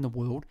hotel man in the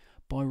world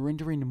by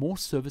rendering more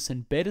service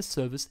and better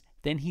service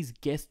than his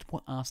guests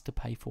were asked to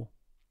pay for.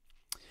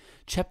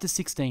 Chapter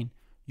 16,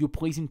 your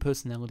pleasing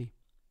personality.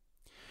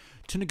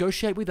 To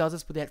negotiate with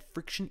others without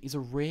friction is a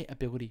rare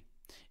ability.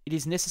 It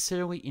is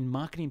necessary in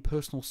marketing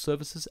personal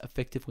services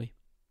effectively.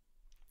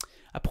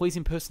 A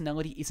pleasing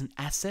personality is an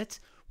asset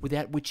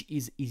without which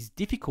it is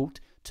difficult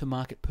to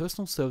market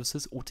personal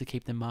services or to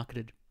keep them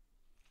marketed.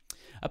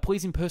 A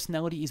pleasing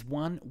personality is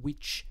one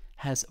which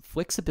has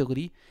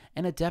flexibility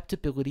and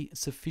adaptability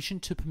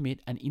sufficient to permit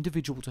an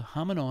individual to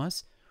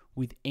harmonize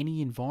with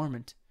any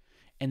environment,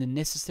 and the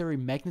necessary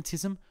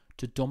magnetism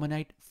to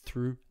dominate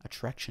through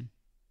attraction.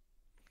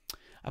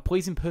 A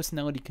pleasing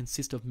personality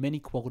consists of many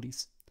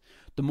qualities,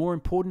 the more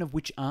important of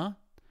which are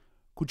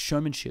good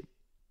showmanship,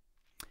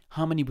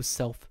 harmony with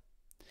self,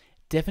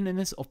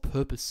 definiteness of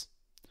purpose,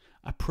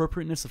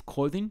 appropriateness of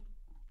clothing,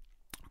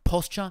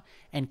 posture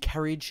and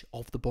carriage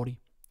of the body,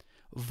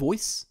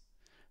 voice,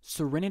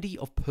 serenity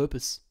of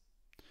purpose,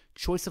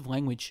 choice of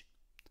language,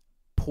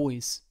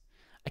 poise,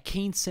 a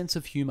keen sense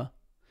of humor,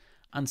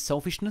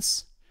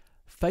 unselfishness,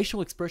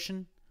 facial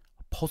expression,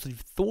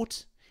 positive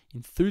thought,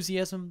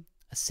 enthusiasm,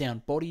 a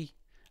sound body,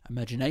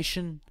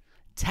 imagination,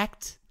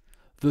 tact,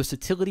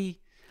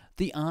 versatility,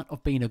 the art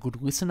of being a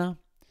good listener,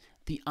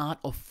 the art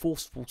of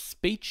forceful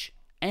speech,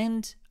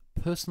 and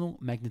personal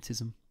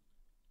magnetism.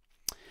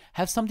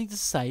 Have something to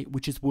say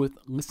which is worth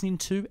listening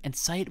to and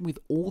say it with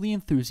all the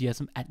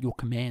enthusiasm at your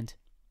command.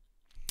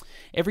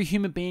 Every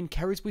human being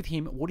carries with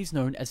him what is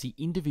known as the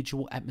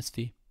individual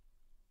atmosphere.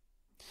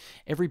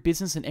 Every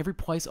business and every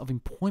place of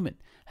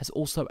employment has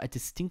also a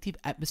distinctive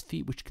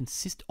atmosphere which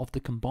consists of the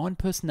combined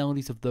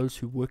personalities of those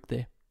who work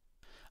there.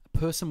 A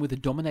person with a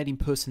dominating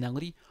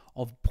personality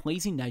of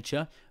pleasing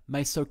nature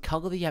may so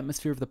colour the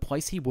atmosphere of the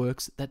place he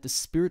works that the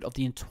spirit of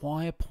the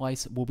entire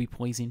place will be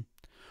pleasing.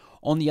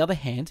 On the other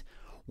hand,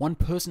 one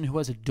person who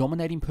has a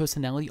dominating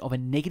personality of a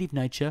negative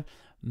nature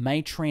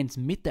may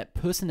transmit that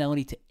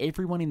personality to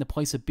everyone in the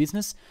place of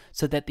business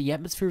so that the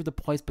atmosphere of the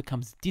place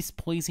becomes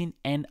displeasing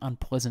and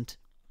unpleasant.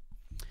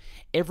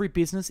 Every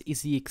business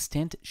is the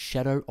extent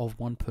shadow of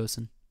one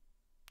person.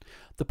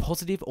 The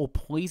positive or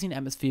pleasing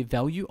atmosphere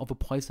value of a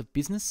place of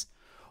business,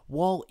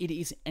 while it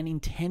is an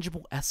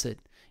intangible asset,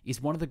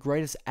 is one of the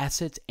greatest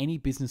assets any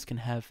business can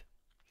have.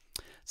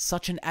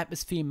 Such an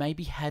atmosphere may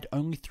be had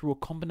only through a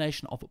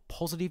combination of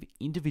positive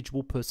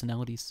individual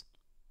personalities.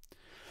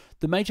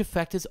 The major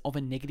factors of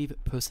a negative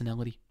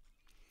personality: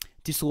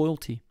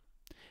 disloyalty,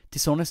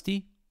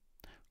 dishonesty,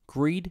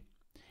 greed,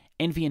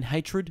 envy and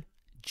hatred,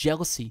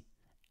 jealousy,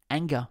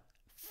 anger,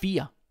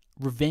 fear,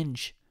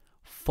 revenge,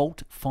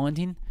 fault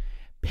finding,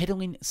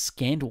 peddling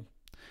scandal,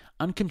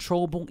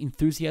 uncontrollable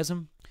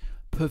enthusiasm,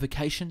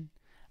 provocation,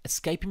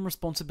 escaping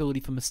responsibility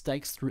for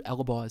mistakes through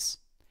alibis,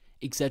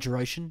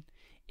 exaggeration,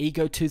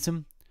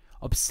 egotism,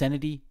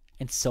 obscenity,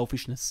 and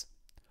selfishness.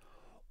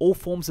 All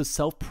forms of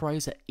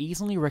self-praise are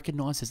easily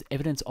recognized as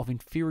evidence of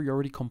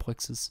inferiority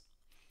complexes.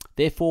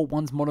 Therefore,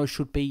 one's motto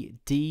should be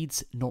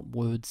deeds, not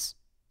words.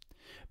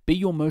 Be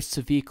your most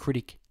severe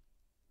critic.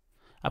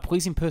 A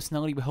pleasing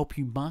personality will help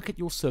you market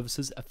your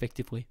services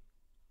effectively.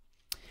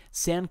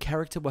 Sound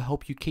character will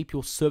help you keep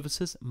your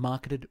services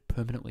marketed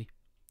permanently.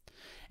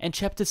 And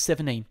chapter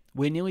 17,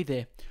 we're nearly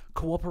there.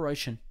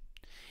 Cooperation.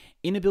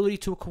 Inability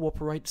to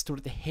cooperate stood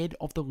at the head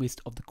of the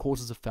list of the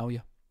causes of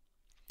failure.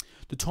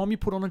 The time you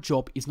put on a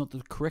job is not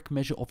the correct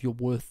measure of your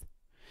worth.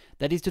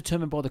 That is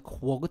determined by the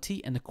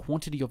quality and the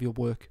quantity of your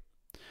work,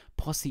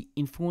 plus the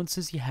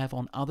influences you have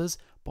on others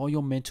by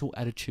your mental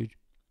attitude.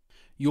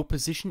 Your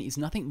position is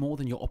nothing more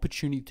than your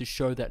opportunity to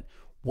show that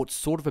what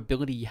sort of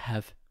ability you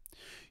have.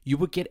 You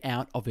will get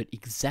out of it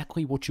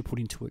exactly what you put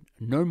into it,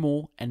 no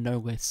more and no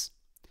less.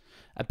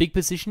 A big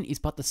position is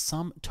but the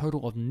sum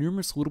total of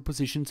numerous little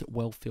positions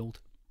well filled.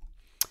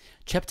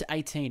 Chapter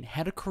 18,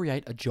 How to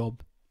Create a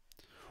Job.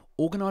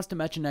 Organized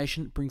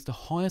imagination brings the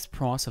highest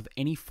price of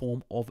any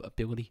form of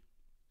ability.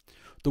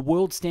 The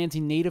world stands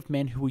in need of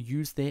men who will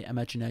use their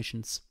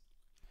imaginations.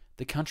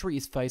 The country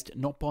is faced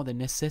not by the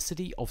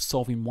necessity of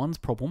solving one's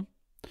problem,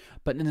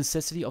 but the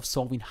necessity of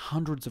solving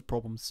hundreds of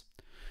problems.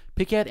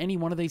 Pick out any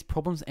one of these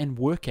problems and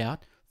work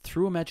out,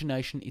 through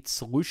imagination, its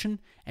solution,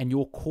 and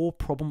your core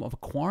problem of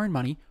acquiring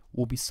money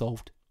will be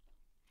solved.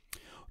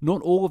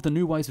 Not all of the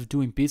new ways of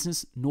doing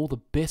business, nor the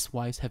best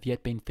ways, have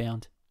yet been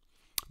found.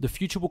 The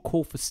future will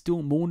call for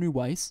still more new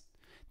ways.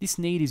 This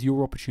need is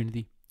your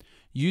opportunity.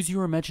 Use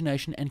your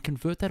imagination and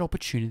convert that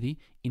opportunity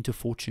into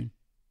fortune.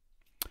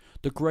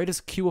 The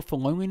greatest cure for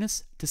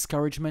loneliness,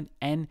 discouragement,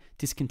 and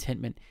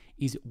discontentment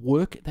is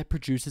work that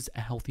produces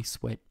a healthy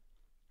sweat.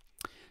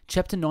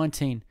 Chapter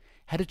 19,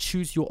 How to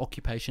Choose Your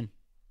Occupation.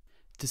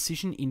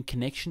 Decision in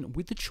connection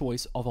with the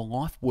choice of a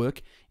life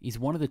work is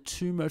one of the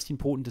two most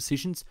important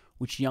decisions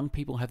which young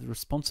people have the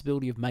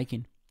responsibility of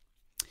making.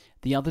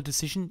 The other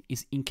decision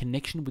is in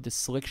connection with the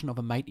selection of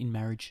a mate in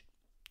marriage.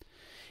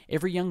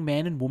 Every young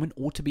man and woman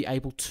ought to be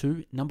able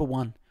to, number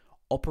 1,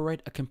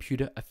 operate a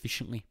computer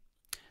efficiently.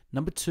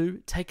 Number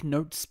 2, take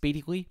notes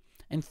speedily.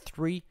 And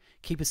 3,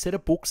 keep a set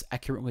of books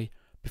accurately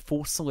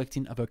before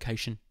selecting a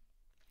vocation.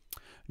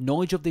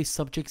 Knowledge of these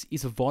subjects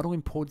is of vital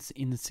importance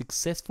in the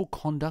successful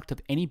conduct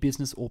of any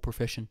business or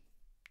profession.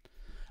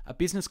 A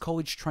business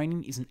college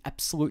training is an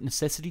absolute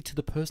necessity to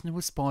the person who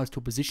aspires to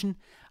a position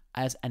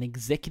as an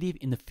executive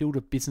in the field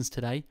of business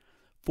today,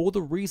 for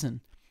the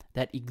reason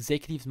that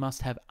executives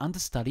must have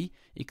understudy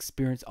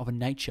experience of a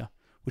nature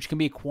which can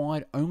be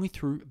acquired only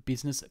through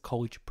business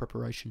college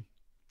preparation.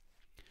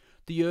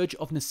 The urge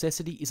of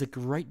necessity is a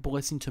great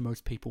blessing to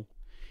most people.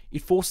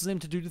 It forces them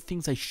to do the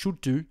things they should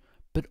do,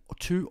 but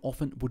too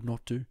often would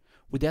not do,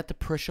 without the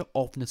pressure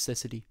of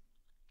necessity.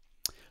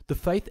 The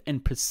faith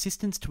and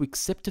persistence to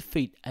accept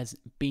defeat as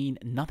being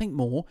nothing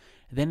more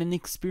than an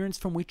experience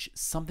from which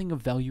something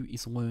of value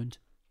is learned.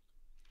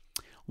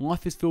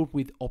 Life is filled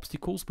with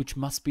obstacles which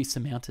must be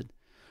surmounted.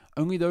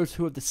 Only those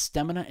who have the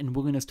stamina and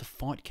willingness to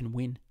fight can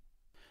win.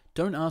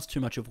 Don't ask too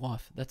much of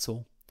life, that's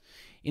all.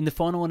 In the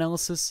final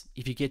analysis,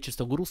 if you get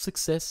just a little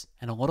success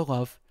and a lot of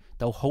love,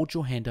 they'll hold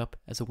your hand up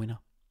as a winner.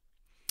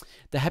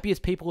 The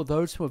happiest people are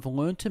those who have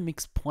learned to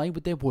mix play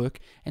with their work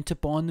and to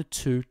bind the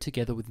two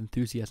together with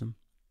enthusiasm.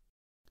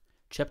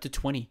 Chapter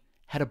 20,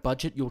 How to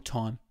Budget Your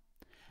Time.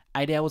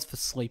 8 hours for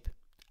sleep,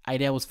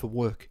 8 hours for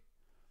work,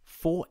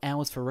 4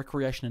 hours for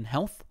recreation and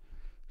health,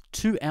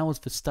 2 hours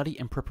for study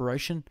and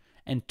preparation,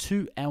 and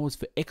 2 hours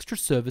for extra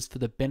service for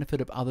the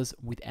benefit of others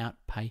without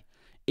pay,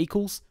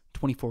 equals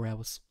 24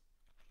 hours.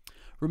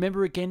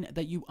 Remember again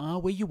that you are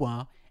where you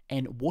are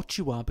and what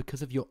you are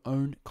because of your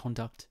own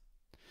conduct.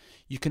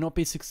 You cannot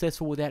be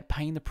successful without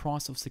paying the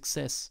price of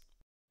success.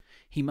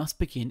 He must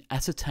begin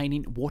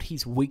ascertaining what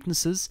his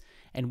weaknesses,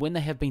 and when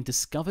they have been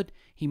discovered,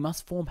 he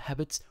must form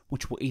habits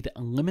which will either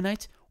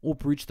eliminate or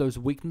bridge those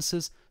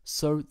weaknesses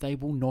so they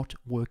will not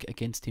work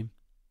against him.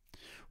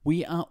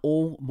 We are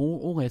all more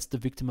or less the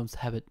victim of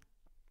habit.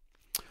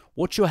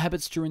 Watch your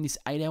habits during this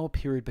 8-hour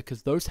period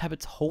because those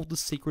habits hold the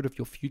secret of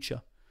your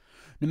future.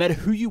 No matter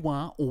who you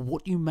are or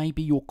what you may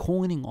be your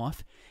calling in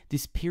life,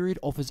 this period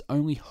offers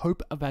only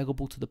hope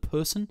available to the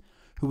person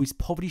who is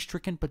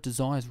poverty-stricken but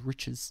desires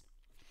riches.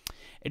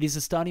 It is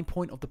the starting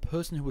point of the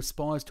person who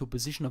aspires to a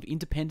position of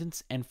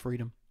independence and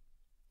freedom.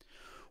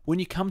 When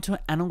you come to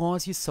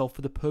analyze yourself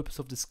for the purpose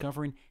of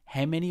discovering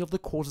how many of the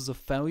causes of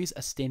failures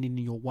are standing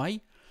in your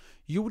way,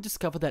 you will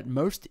discover that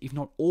most, if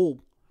not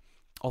all,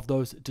 of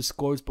those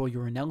disclosed by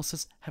your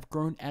analysis have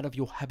grown out of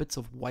your habits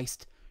of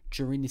waste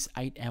during this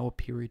 8-hour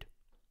period.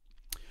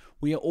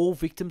 We are all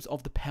victims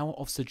of the power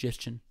of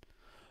suggestion.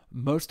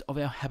 Most of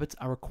our habits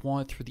are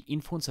acquired through the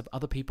influence of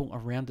other people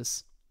around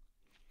us.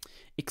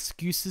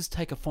 Excuses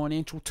take a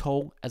financial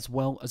toll as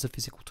well as a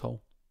physical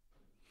toll.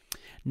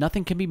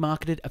 Nothing can be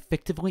marketed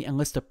effectively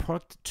unless the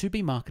product to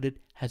be marketed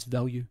has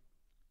value.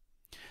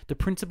 The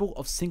principle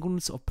of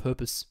singleness of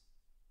purpose.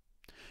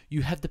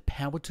 You have the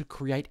power to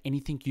create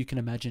anything you can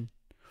imagine.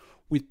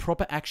 With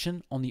proper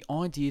action on the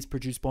ideas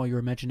produced by your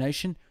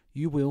imagination,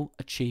 you will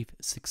achieve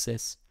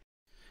success.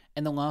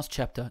 And the last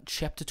chapter,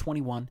 chapter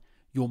 21,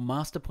 your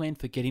master plan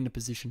for getting a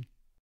position.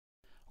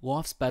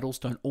 Life's battles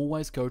don't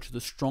always go to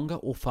the stronger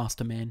or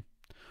faster man,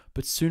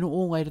 but sooner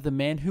or later the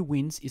man who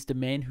wins is the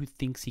man who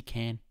thinks he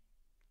can.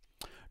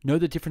 Know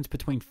the difference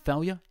between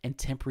failure and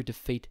temporary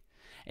defeat,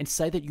 and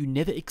say that you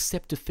never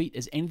accept defeat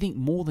as anything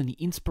more than the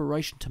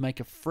inspiration to make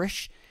a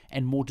fresh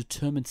and more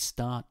determined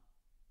start.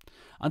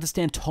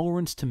 Understand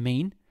tolerance to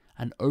mean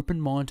an open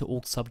mind to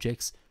all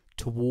subjects,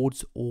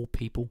 towards all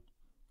people.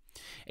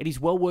 It is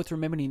well worth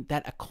remembering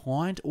that a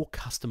client or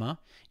customer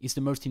is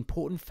the most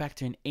important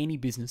factor in any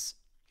business.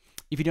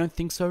 If you don't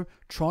think so,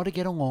 try to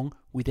get along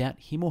without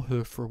him or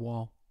her for a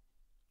while.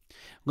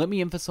 Let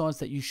me emphasize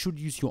that you should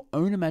use your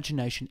own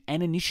imagination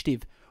and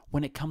initiative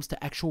when it comes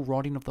to actual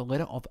writing of the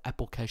letter of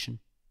application.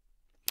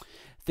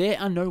 There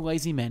are no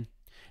lazy men.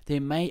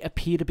 There may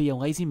appear to be a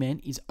lazy man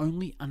is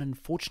only an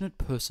unfortunate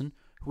person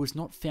who has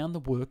not found the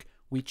work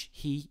which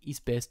he is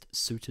best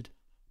suited.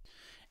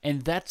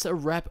 And that's a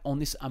wrap on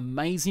this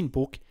amazing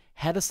book,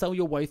 How to Sell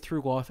Your Way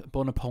Through Life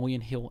by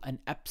Napoleon Hill, an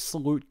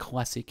absolute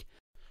classic.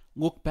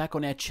 Look back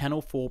on our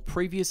channel for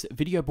previous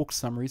video book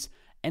summaries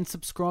and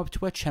subscribe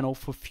to our channel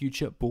for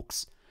future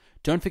books.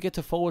 Don't forget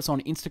to follow us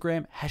on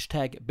Instagram,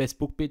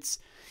 #BestBookBits.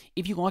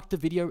 If you liked the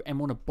video and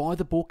want to buy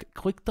the book,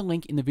 click the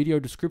link in the video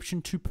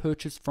description to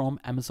purchase from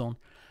Amazon.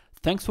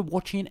 Thanks for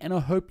watching, and I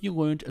hope you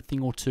learned a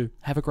thing or two.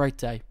 Have a great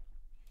day.